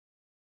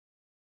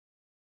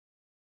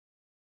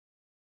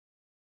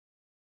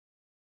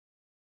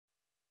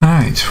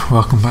Right,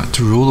 welcome back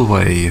to Rule the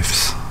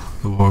Waves.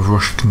 The War of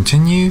Rush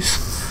continues,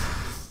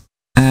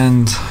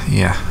 and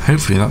yeah,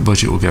 hopefully that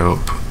budget will go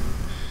up.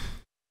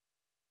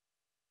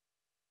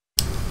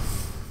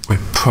 We're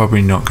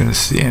probably not going to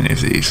see any of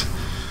these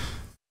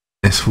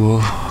this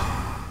war,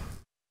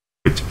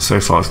 which so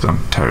far has gone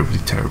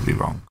terribly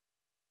wrong.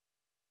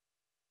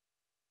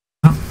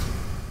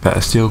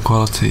 Better steel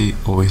quality,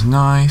 always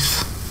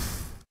nice.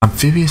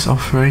 Amphibious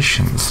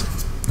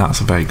operations, that's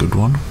a very good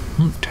one.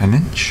 10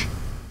 inch.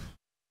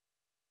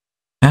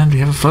 And we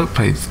have a float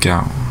plate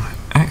scout.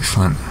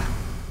 Excellent.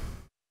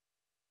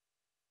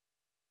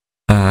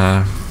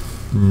 Now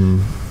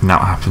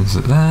what happens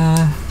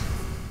there?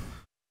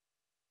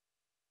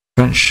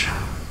 French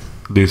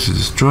lose a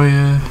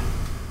destroyer,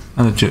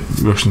 and the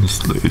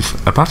Russians lose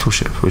a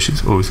battleship, which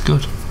is always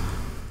good.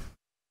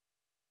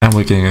 And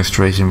we're going to go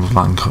straight in with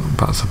land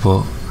combat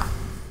support.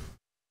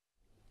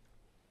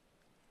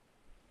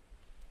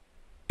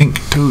 Think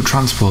two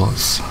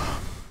transports.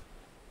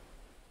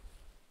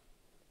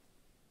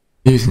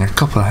 Using a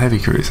couple of heavy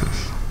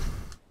cruisers.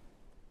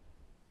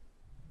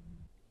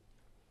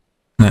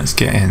 Let's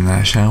get in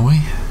there, shall we?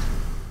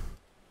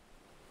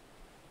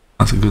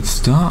 That's a good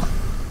start.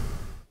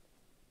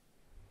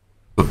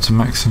 Up to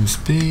maximum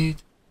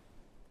speed.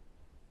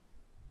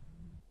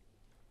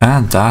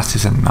 And that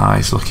is a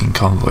nice looking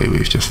convoy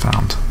we've just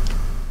found.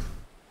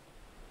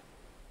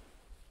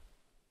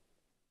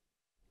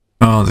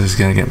 Oh, this is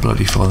going to get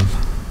bloody for them.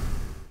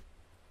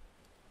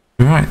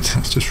 Right,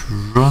 let's just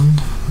run.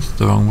 That's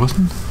the wrong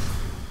button.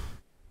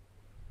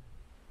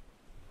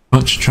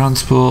 Bunch of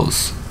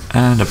transports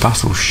and a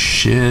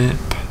battleship.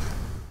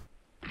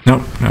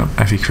 Nope,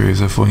 heavy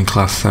cruiser, Voyne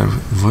class. So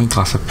Voyne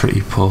class are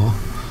pretty poor.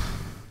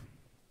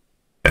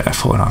 Yeah,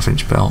 4.5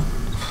 inch belt.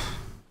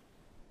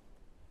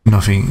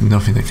 Nothing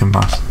that can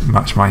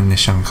match my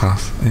Nishan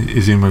class,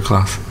 Izumo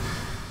class.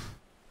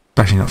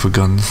 Especially not for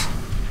guns.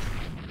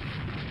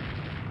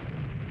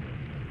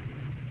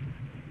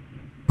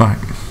 Right.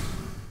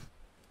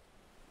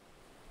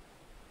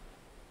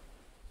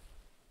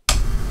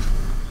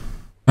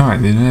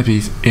 Alright, the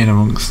Nevy's in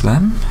amongst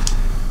them.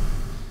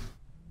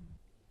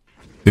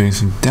 Doing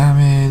some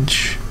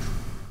damage.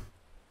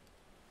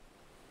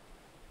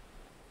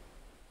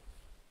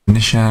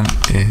 Nishan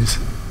is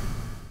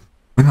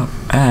going up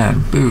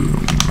and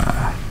boom.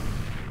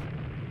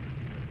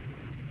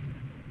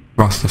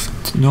 Across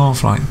the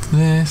north like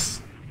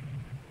this.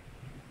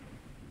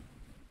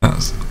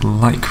 That's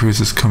light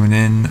cruisers coming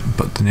in,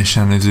 but the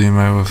Nishan and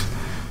Izumo have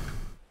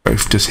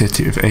both just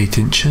hit it with 8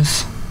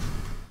 inches.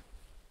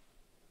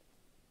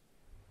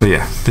 So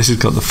yeah, this has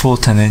got the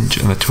 410 inch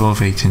and the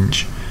 12 8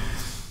 inch,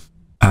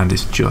 and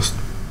it's just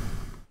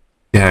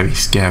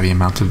scary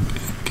amount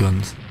of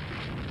guns.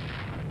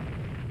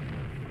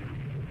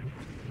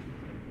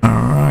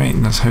 Alright,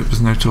 let's hope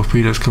there's no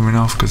torpedoes coming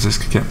off, because this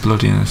could get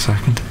bloody in a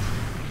second.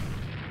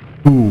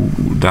 Ooh,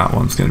 that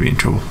one's going to be in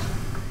trouble.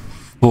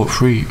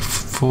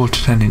 4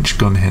 to 10 inch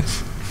gun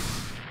hits.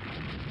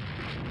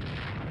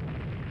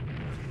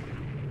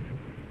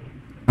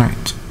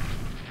 Right.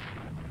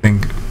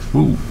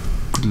 Ooh,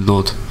 good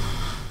lord.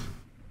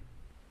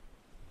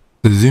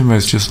 The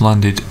Zumo's just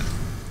landed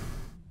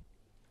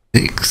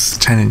 6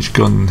 10 inch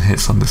gun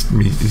hits on this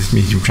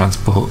medium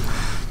transport.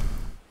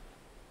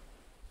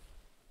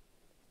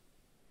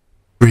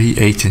 3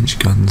 8 inch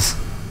guns.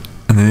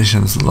 And the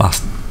Nishan's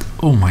last.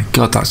 Oh my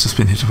god, that's just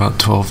been hit about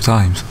 12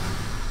 times.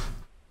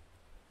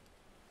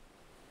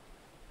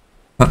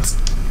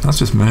 That's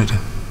just murder.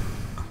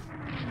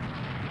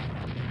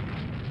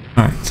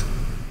 Right,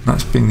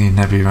 let's bring the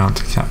Nevy around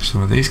to catch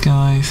some of these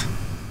guys.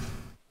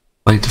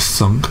 Blade just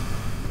sunk.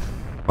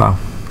 Wow,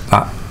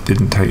 that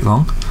didn't take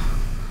long.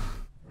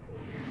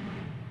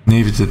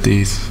 Neither did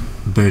these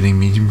burning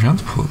medium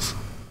transports.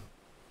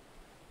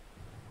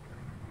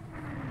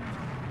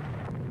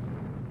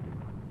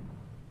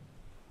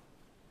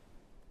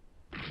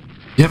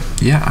 Yep,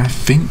 yeah, I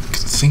think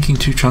sinking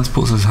 2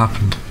 transports has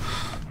happened.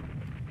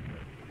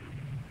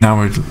 Now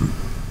we're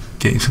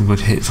getting some good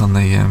hits on the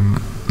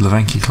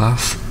Levenki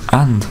class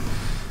and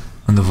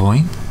on the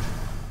Voyne,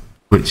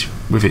 which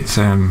with its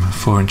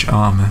 4 inch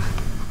armour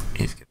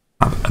is going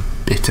to have a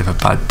bit of a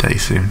bad day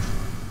soon.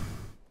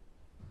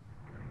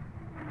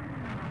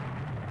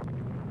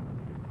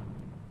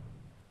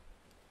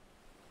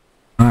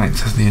 Right,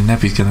 so the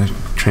Nevy's going to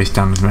trace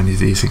down as many of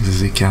these things as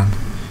he can.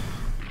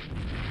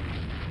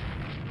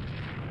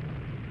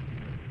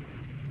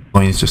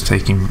 Voyne's just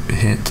taking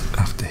hit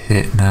after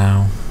hit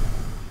now.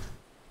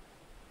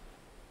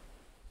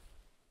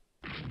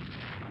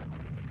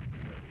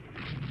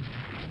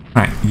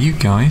 Right, you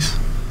guys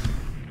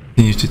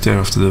continue to tear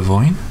off to the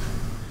Voyne.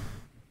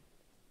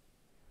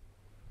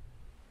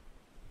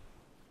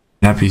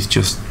 Nevy's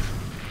just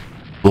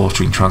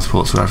slaughtering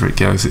transports wherever it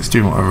goes. It's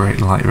doing what a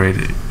light raid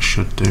it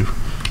should do.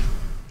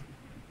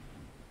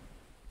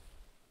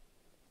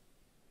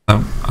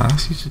 I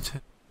asked you to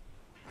take.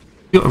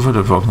 You got a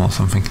rudder problem or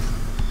something.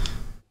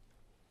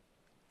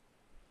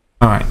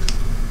 Alright,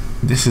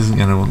 this isn't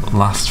going to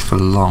last for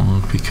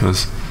long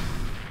because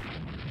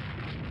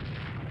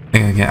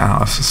They're going to get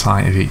out of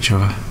sight of each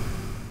other.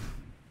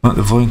 But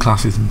the Void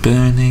class is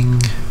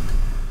burning.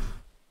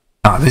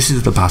 Ah, this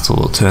is the battle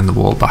that'll turn the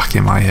wall back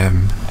in my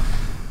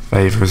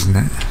favour, isn't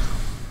it?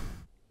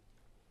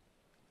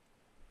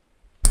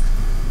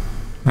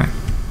 Right.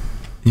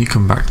 You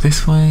come back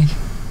this way.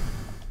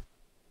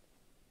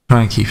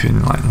 Try and keep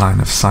in like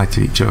line of sight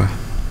of each other,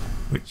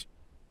 which is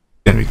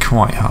going to be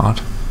quite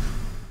hard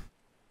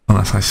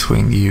unless I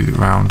swing you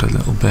around a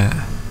little bit.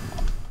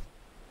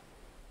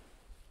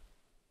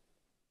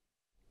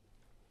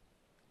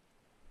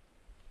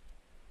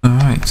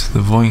 Alright,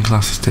 the Void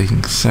class is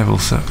taking several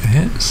separate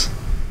hits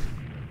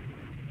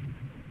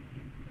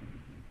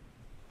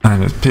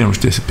and it's pretty much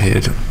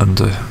disappeared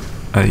under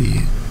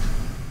a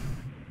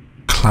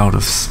cloud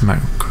of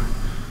smoke.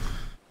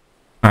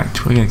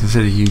 Right, we're going to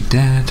consider you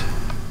dead.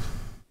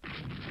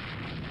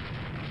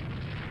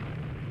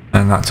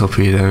 And that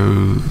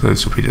torpedo,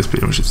 those torpedoes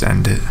pretty much just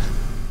end it.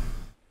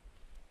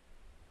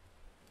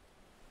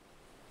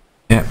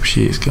 Yep,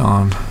 she is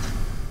gone.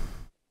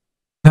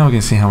 Now we're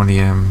going to see how many,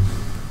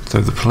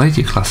 so the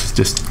Palladium class has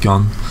just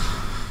gone.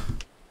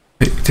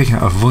 Taking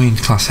out a Void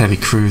class heavy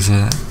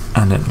cruiser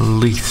and at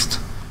least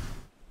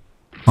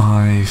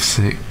 5,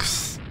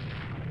 6,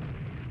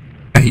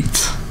 8.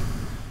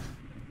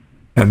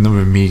 The number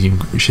of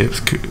medium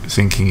ships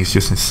sinking is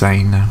just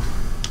insane now.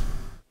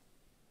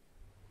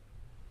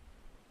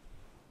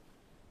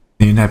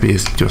 The Nebby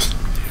is just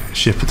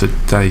ship of the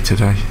day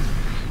today.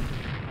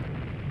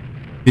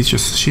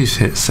 She's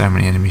hit so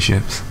many enemy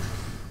ships.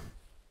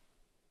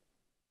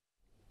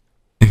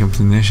 Here comes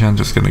the Nish. I'm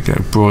just going to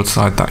go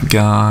broadside that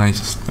guy.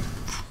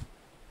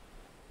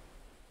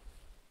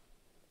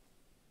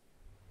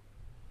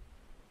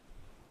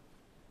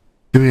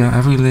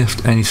 Have we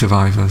left any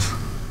survivors?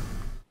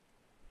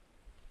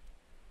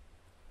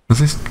 There's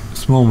this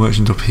small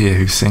merchant up here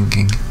who's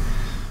sinking.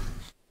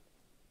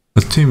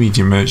 There's 2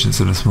 medium merchants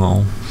and a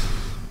small.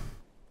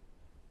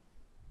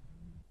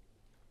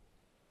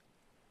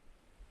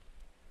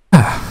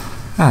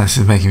 This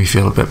is making me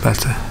feel a bit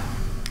better.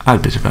 I had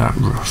a bit about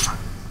rough.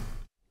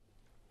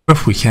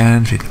 Rough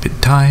weekend, feeling a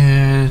bit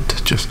tired,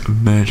 just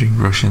emerging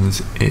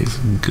Russians is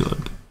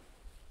good.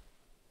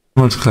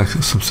 I want to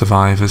collect some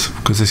survivors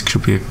because this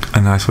could be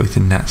a nice way to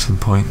net some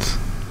points.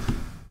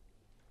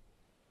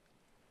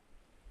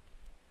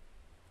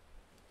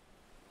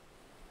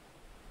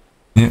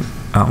 Yep,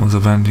 that one's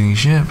abandoning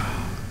ship.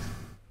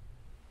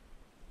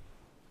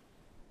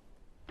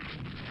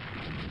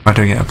 If I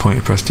don't get a point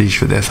of prestige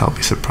for this, I'll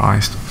be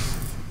surprised.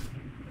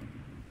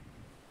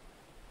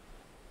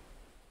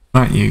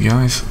 Right, you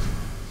guys.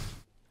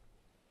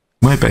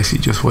 We're basically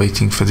just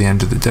waiting for the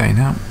end of the day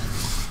now.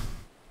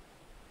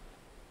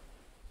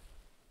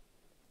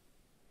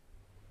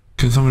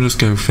 Can someone just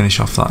go finish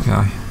off that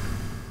guy?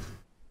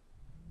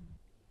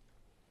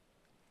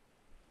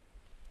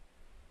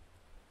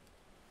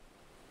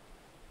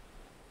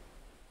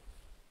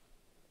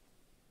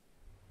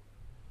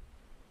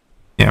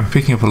 Yeah, I'm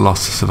picking up a lot of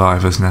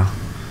survivors now.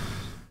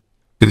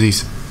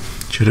 These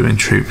should have been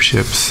troop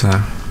ships,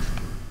 so...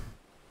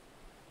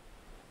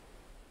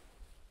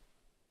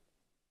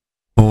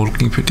 all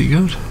looking pretty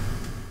good.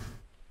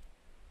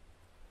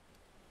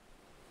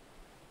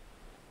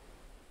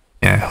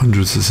 Yeah,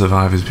 hundreds of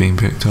survivors being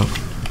picked up.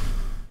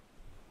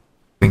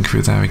 Think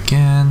through there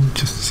again,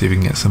 just to see if we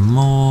can get some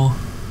more.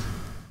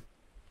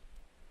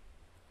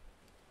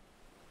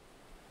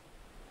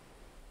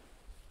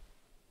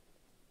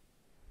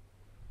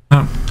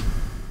 Oh.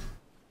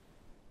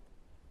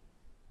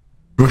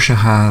 Russia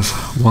has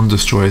 1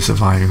 destroyer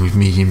surviving with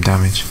medium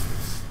damage.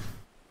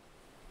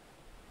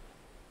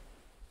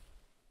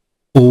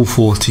 All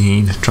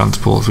 14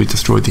 transports, we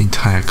destroyed the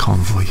entire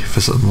convoy for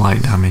some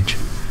light damage.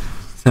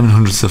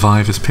 700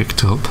 survivors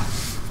picked up.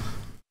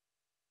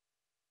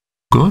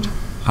 Good,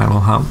 I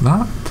will help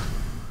that.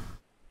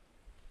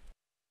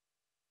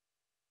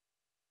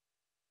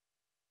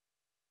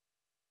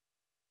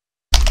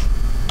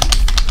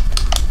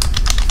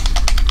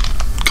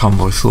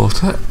 Convoy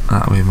slaughter,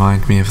 that'll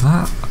remind me of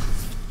that.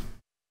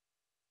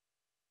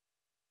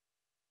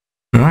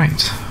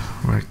 Right,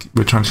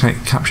 we're trying to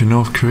capture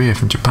North Korea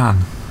from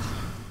Japan.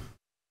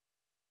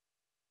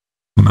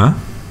 Huh?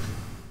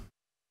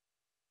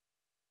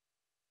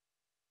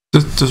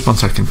 Just 1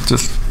 second,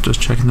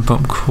 just checking the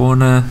bottom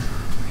corner. I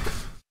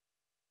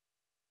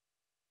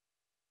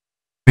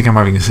think I'm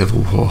having a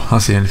civil war,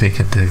 that's the only thing I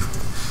can do.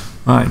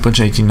 Right, a bunch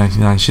of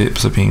 1899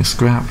 ships are being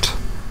scrapped.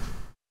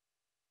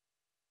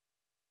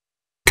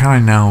 Can I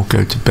now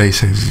go to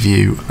base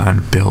overview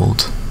and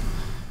build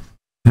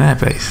an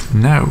airbase?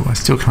 No, I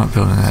still can't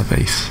build an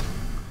airbase.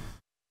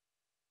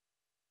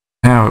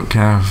 Now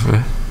can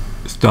I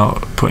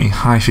start putting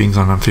high things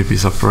on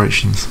amphibious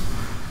operations?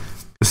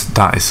 Because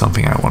that is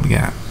something I want to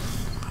get.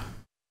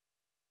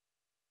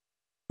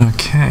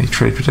 Okay,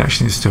 trade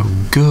protection is still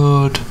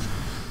good.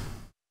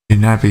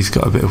 Nabi's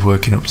got a bit of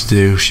working up to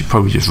do. She'd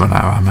probably just run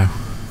out of ammo.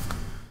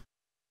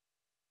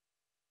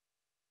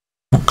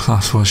 What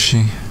class was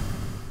she?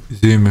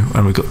 Zumu,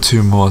 and we've got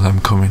 2 more of them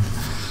coming.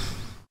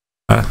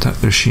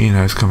 The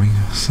Shino's coming,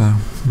 so...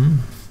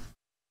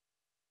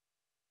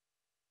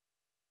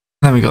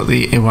 Then we got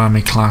the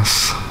Iwami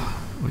class,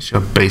 which are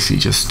basically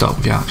just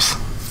stopgaps.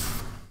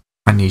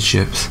 I need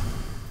ships.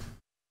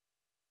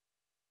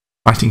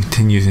 Fighting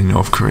continues in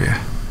North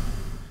Korea.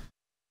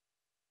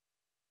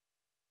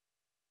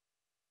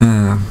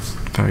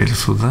 Very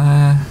little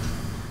there.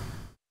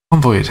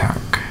 Convoy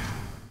attack.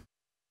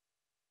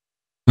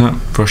 No,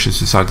 Russia's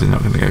decided they're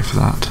not going to go for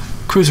that.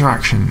 Cruiser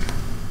action.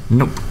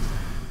 Nope.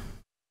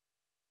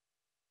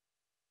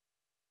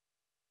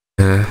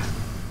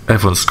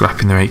 Everyone's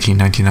scrapping their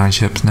 1899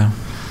 ships now.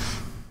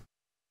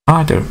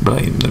 I don't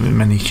blame them in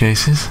many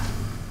cases.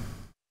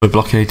 We're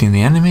blockading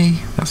the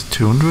enemy. That's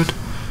 200.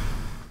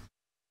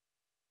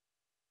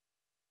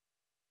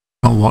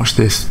 I'll watch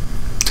this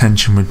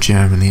tension with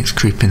Germany. It's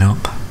creeping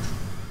up.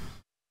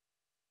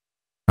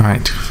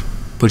 Right,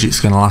 budget's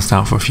going to last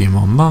out for a few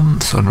more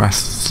months.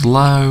 Unrest's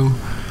low.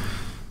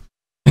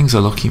 Things are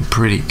looking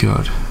pretty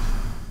good.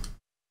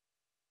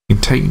 You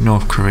can take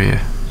North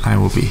Korea. I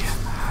will be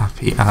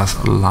happy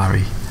as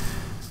Larry.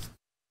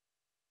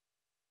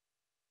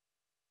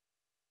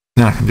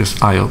 Then I can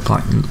just eye up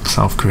like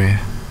South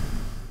Korea.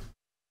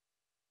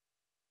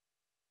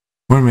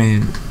 When my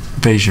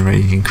invasion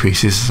range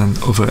increases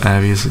and other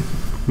areas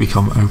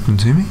become open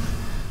to me.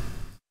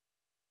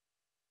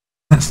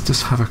 Let's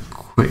just have a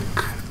quick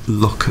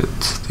look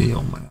at the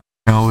old map,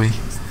 shall we?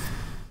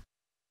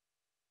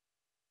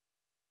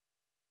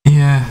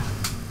 Yeah.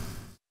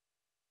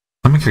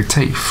 I mean, I could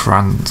take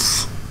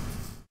France.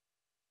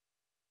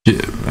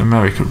 Yeah,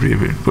 America would be a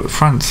bit, but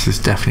France is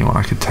definitely one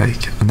I could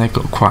take, and they've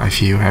got quite a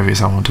few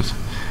areas I wanted.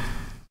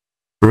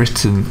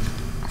 Britain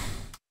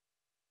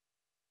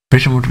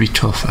would be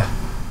tougher.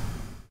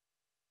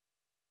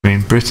 I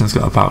mean, Britain's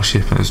got a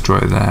battleship and a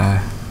destroyer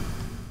there,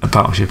 a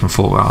battleship and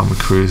 4 armoured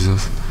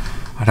cruisers.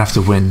 I'd have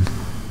to win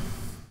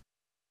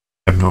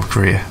North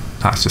Korea.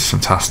 That's just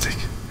fantastic.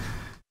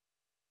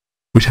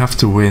 We'd have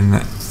to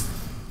win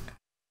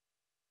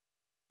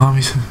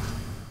armies.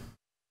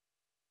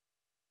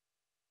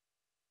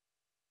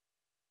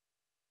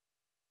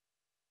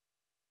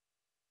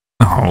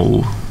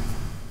 Oh.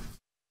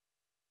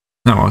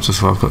 No, I'll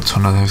just well, I've got a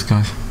ton of those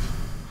guys.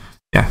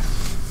 Yeah.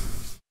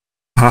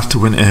 I'd have to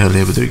win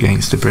earlier with it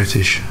against the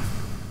British.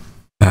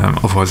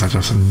 Otherwise I'd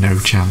have no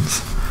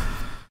chance.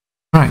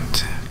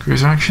 Right,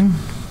 cruiser action.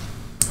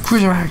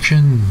 Cruiser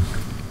action!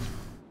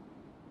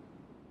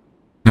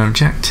 No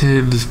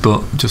objectives,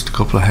 but just a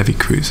couple of heavy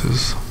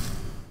cruisers.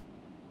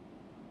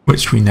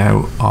 Which we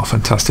know are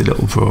fantastic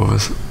little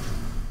drawers.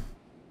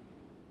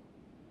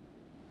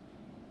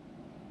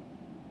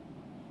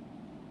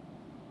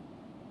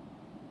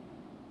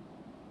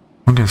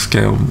 I'm going to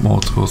scale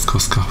more towards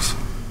Koskov.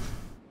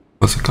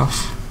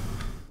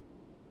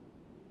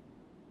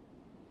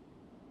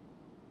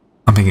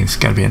 I'm thinking it's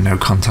going to be a no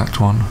contact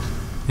one.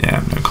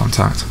 Yeah, no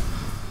contact.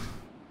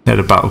 They're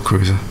the battle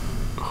cruiser.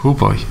 Oh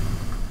boy.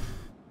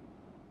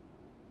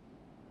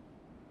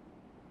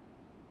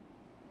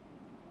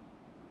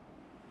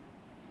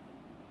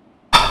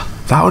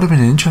 That would have been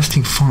an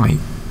interesting fight.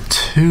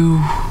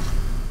 Two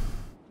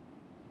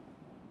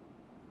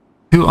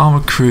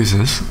armoured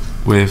cruisers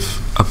with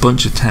a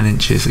bunch of 10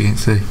 inches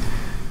against a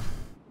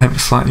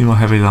slightly more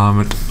heavily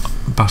armoured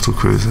battle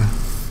cruiser.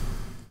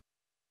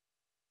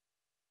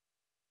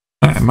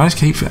 I managed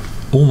to keep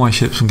all my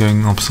ships from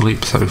going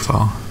obsolete so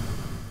far.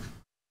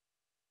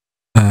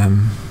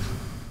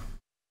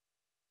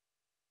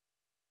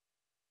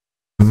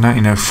 The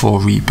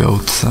 1904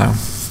 rebuild, so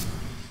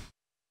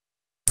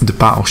the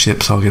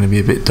battleships are going to be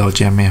a bit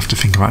dodgy. I may have to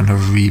think about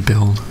another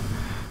rebuild.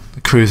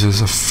 The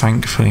cruisers are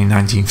thankfully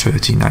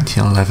 1913,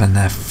 1911,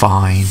 they're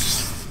fine.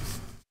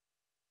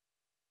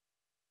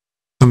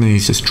 Some of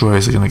these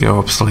destroyers are going to go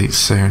obsolete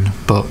soon,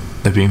 but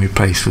they're being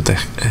replaced with the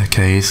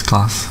K's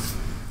class.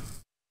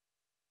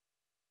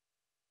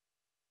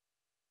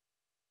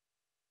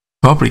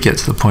 Probably get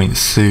to the point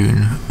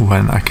soon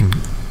when I can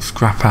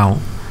scrap out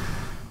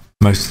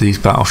most of these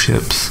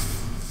battleships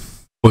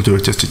or do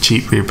just a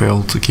cheap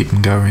rebuild to keep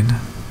them going.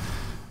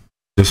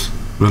 Just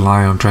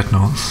rely on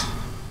dreadnoughts.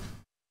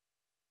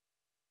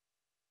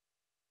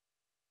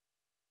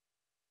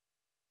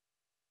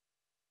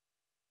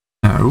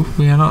 No,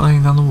 we are not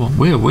laying down the wall.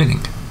 We are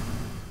winning.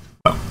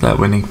 Well, they're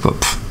winning,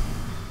 but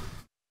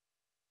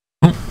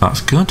oh,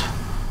 that's good.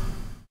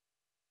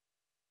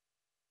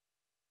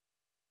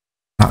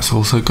 That's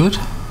also good.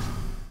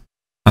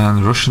 And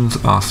the Russians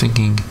are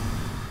sinking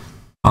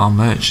our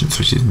merchants,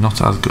 which is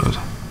not as good.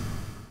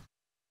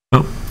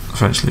 Oh,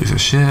 French lose a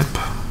ship.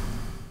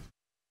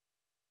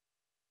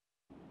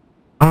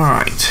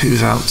 Alright,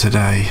 who's out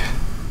today?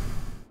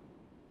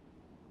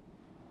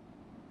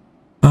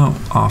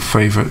 Oh, our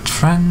favourite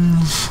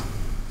friends.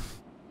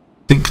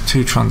 Sink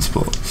 2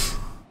 transports.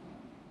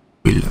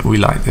 We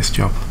like this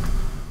job.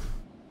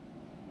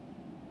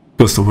 Of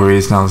course, the worry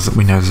is now that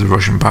we know there's a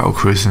Russian battle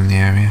cruiser in the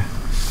area.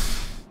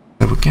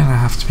 So we're gonna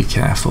have to be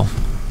careful.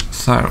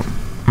 So,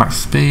 max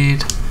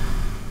speed.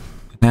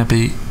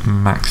 Nebby,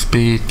 max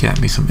speed. Get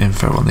me some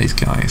info on these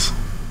guys.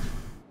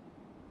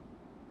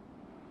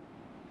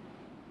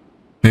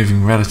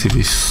 Moving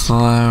relatively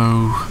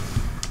slow.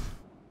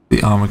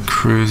 The armoured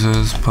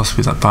cruisers,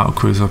 possibly that battle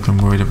cruiser I've been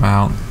worried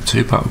about.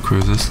 2 battle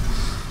cruisers.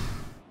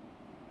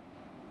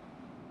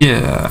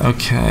 Yeah,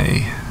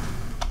 okay.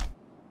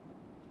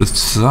 The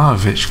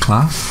Tsarevich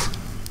class.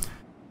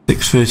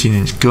 6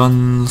 13-inch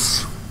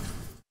guns.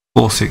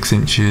 4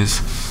 6-inches.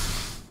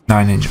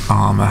 9-inch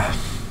armour.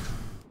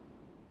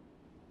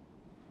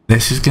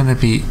 This is going to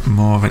be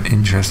more of an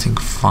interesting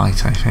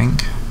fight, I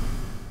think.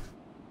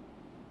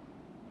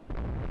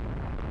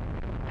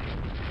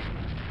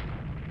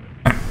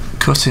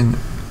 Cut in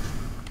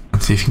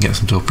and see if you can get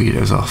some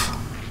torpedoes off.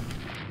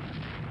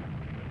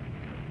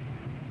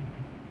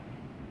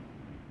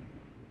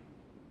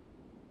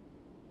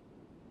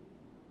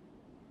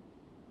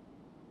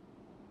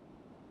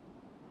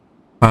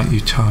 How about you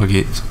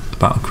target the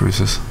battle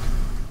cruisers?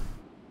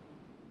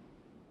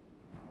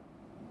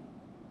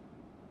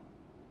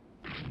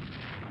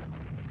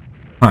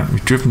 Right,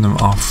 we've driven them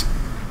off.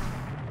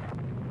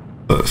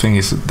 But the thing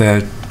is that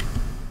they're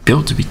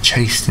built to be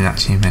chased in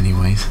actually in many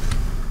ways.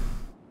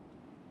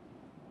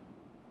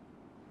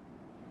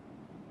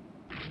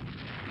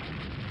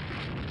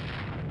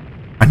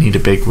 I need a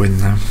big win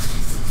though.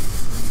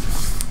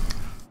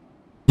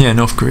 Yeah,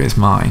 North Korea's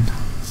mine,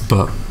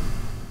 but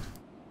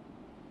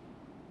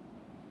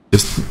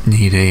just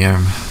need a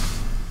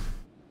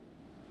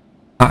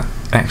that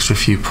extra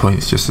few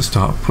points just to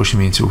start pushing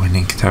me into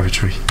winning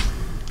territory.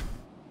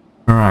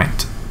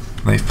 Alright,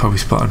 they've probably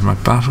spotted my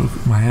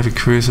heavy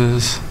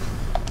cruisers.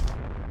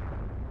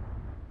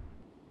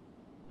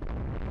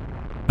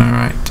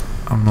 Alright,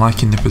 I'm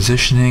liking the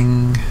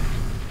positioning.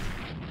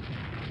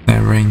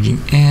 They're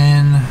ranging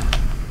in.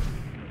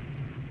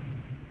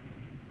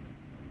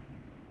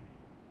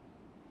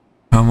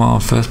 Come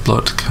on, first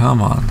blood,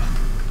 come on.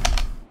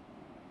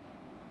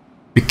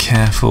 Be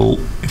careful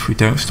if we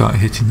don't start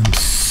hitting them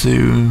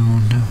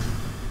soon.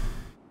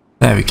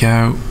 There we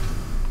go.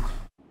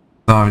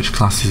 Large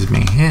classes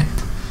being hit.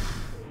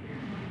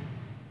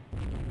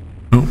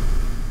 Oh,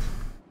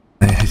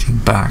 they're hitting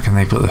back and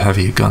they've got the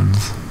heavier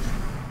guns.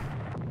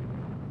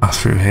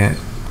 Pass through hit.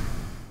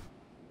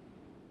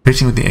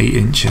 Hitting with the 8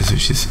 inches,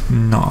 which is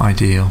not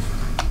ideal.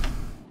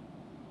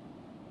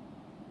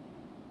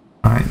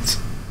 Right.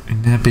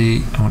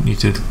 Nebby, I want you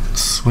to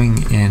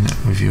swing in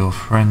with your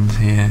friend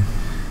here.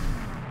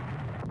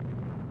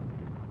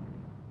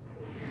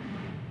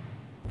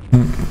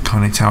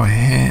 Conning tower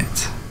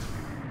hit.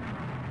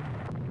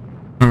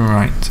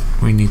 Right,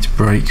 we need to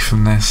break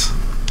from this.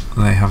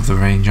 They have the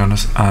range on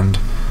us and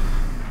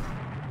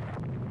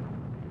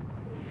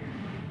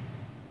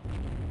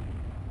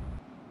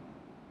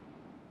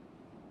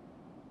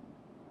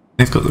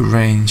they've got the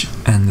range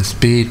and the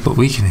speed, but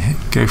we can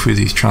go through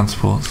these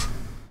transports.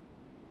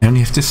 You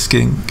only have to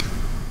skink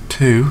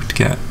 2 to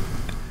get.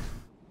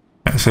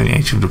 It's only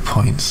 800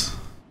 points.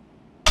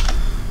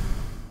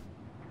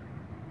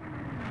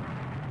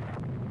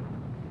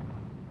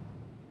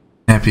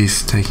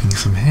 Nebby's taking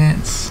some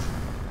hits,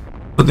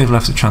 but they've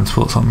left the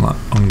transports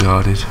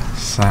unguarded,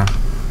 so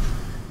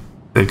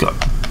they've got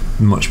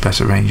much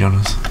better range on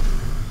us.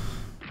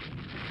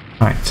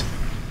 Right,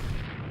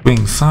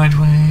 wing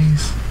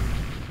sideways.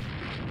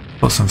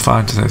 Put some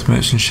fire to those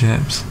merchant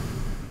ships.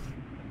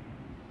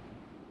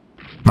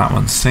 That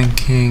one's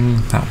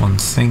sinking, that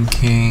one's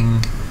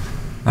sinking,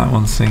 that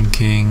one's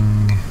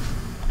sinking.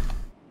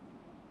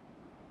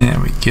 There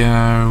we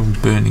go,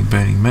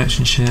 burning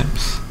merchant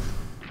ships.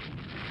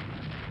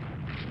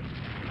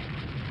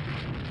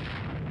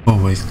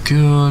 Always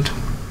good.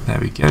 There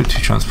we go, 2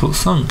 transports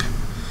sunk.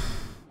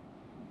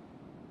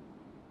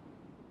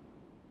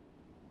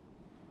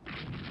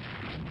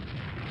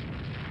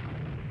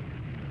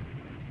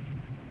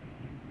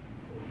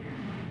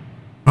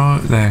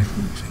 Right there.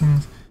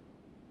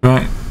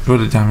 Right,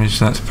 rudder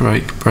damage, let's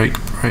break.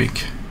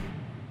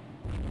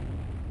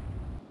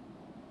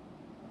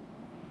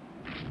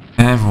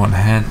 Everyone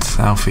head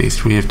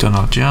southeast, we have done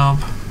our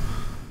job.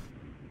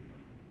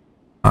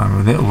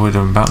 I'm a little worried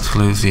I'm about to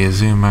lose the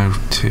Azumo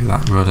to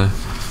that rudder.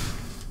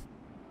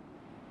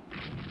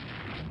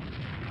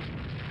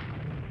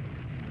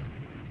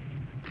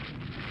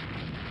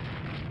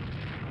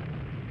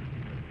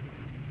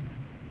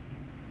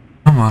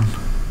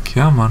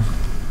 Come on.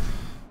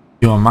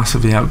 You are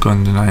massively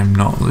outgunned and I am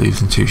not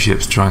losing 2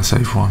 ships to try and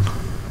save 1.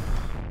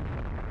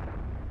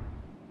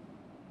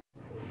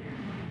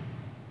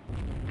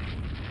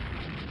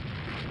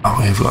 Oh,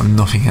 we've got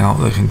nothing out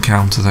that can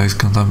counter those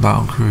Gundam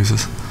battle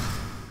cruisers.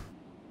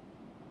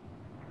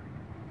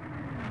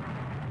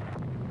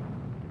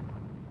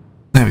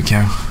 There we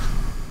go.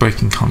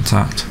 Breaking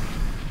contact.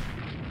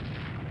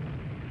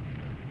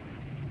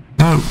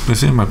 No,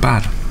 they're in my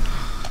bad.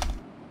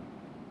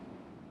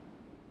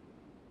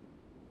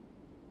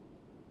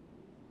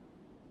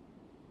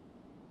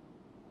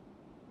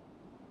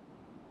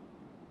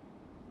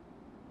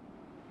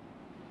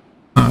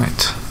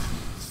 Alright.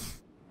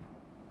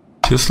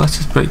 Just let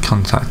us break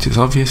contact. It's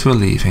obvious we're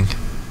leaving.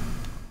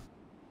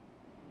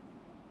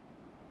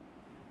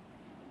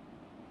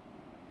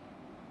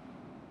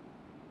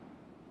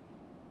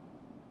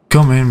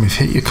 Come in, we've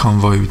hit your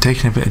convoy, we've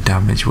taken a bit of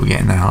damage, we're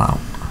getting the hell out.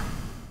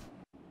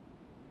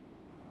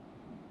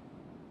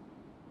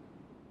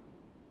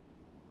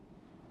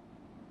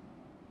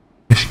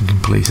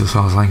 police as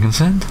far as I'm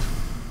concerned.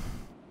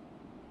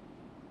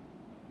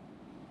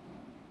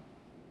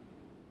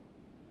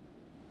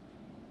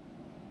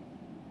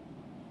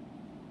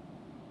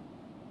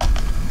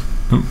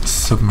 Oops,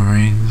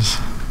 submarines.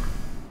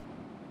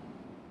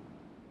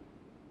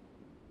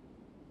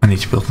 I need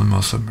to build them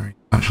more submarines,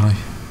 actually.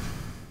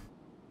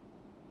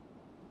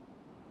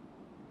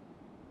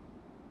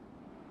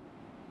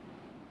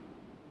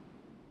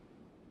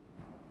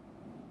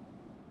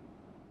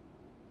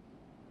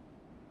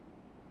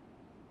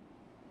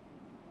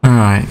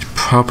 Alright,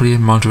 probably a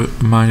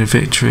minor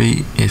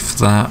victory, if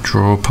that.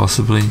 Draw,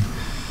 possibly.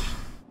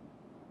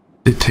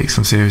 Did take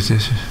some serious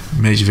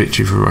major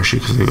victory for Russia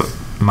because they've got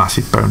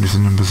massive bonus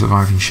in number of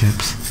surviving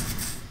ships.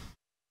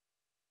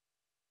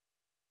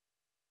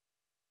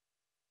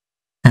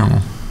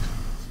 Oh.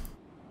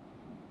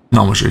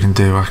 Not much we can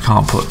do. I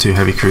can't put 2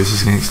 heavy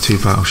cruisers against 2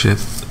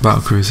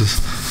 battle cruisers.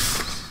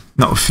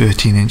 Not with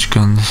 13-inch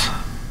guns.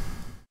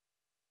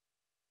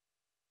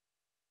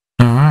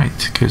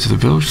 Alright, go to the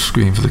build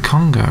screen for the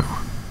Congo.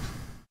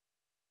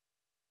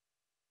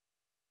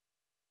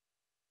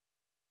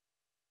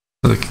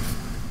 Look.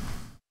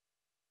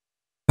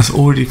 That's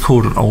already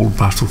called an old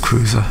battle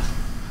cruiser.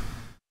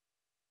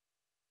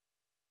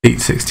 8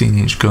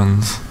 16-inch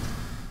guns.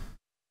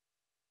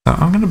 So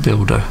I'm going to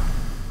build her.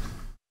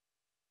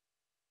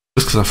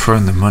 Just because I've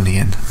thrown the money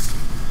in.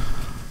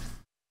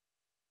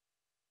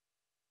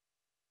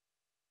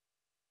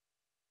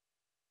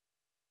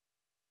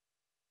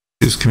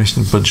 Just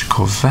commissioned a bunch of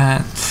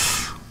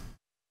corvettes.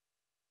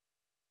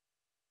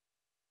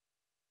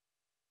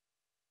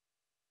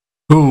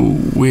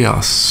 Oh, we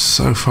are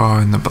so far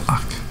in the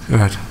black.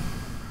 Good.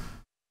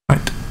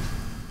 Right.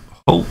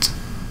 Halt.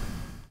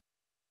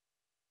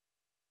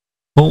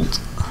 Halt.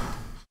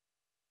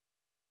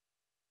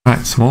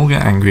 Right, someone will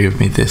get angry with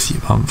me this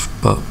month,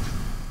 but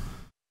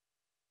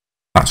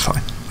that's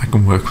fine. I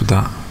can work with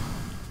that.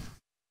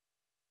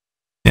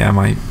 Yeah,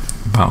 my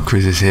battle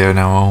cruisers here are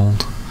now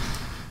old.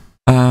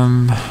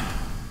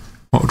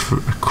 What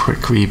would a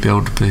quick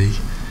rebuild be?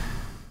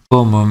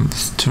 4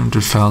 months,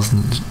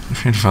 200,000,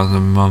 300,000 a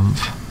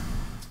month.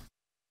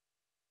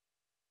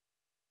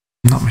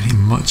 Not really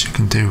much you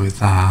can do with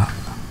that.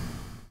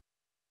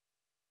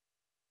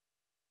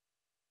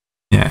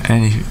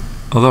 Yeah,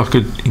 although I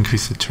could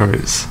increase the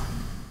turrets.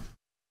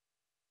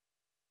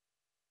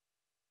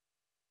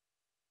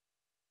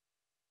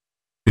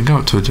 We can go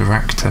up to a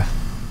director.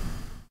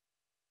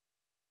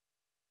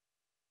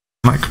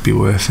 That could be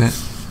worth it.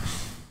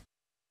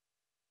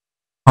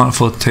 Can't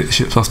afford to take the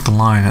ships off the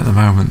line at the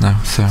moment though,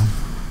 so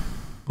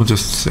we'll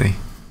just see.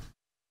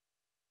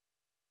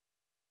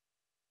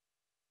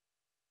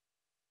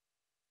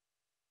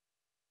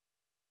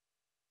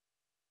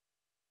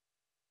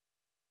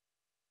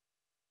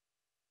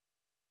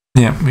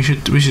 Yeah, we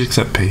should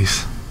accept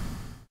peace.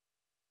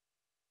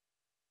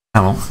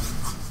 Now,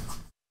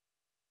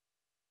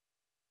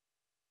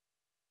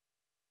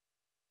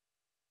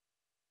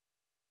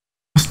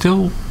 we're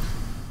still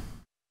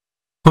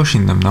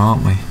pushing them now,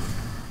 aren't we?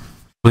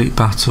 Fleet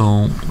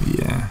battle,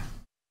 yeah.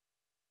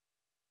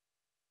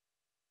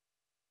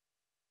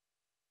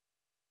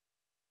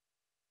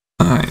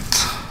 Alright.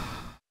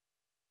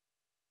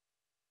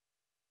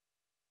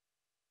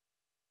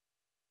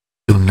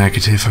 Still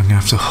negative, I'm gonna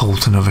have to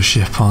halt another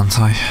ship, aren't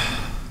I?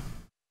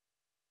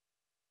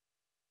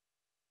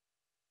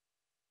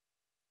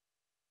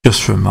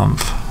 Just for a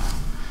month.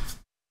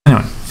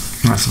 Anyway,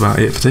 that's about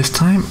it for this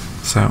time,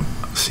 so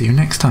see you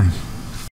next time.